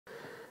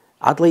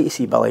I'd like to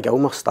see Billy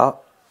Gilmour start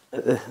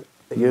at the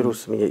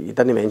Euros. I mean, you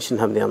didn't mention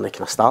him there in the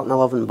kind of starting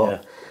 11,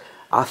 but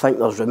I think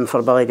there's room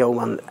for Billy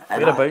Gilmour.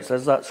 Whereabouts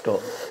is that,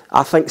 Scott?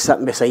 I think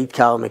sitting beside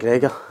Carl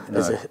McGregor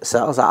is the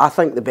sitters. I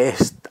think the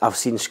best I've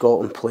seen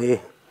Scotland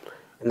play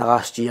in the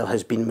last year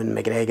has been when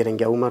McGregor and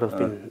Gilmour have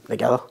been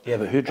together. Yeah,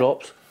 but who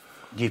drops?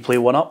 Do you play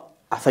one up?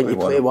 I think you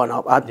play one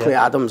up. I'd play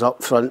Adams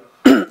up front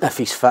if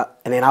he's fit,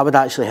 and then I would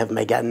actually have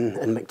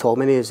McGinn and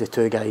McTominay as the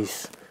two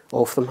guys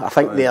off them. I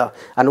think they're.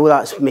 I know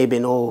that's maybe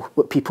not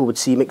what people would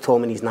see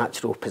McTominay's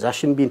natural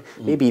position being.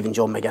 Maybe even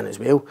John McGinn as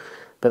well.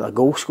 But their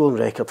goal scoring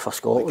record for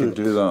Scotland. They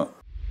can do that.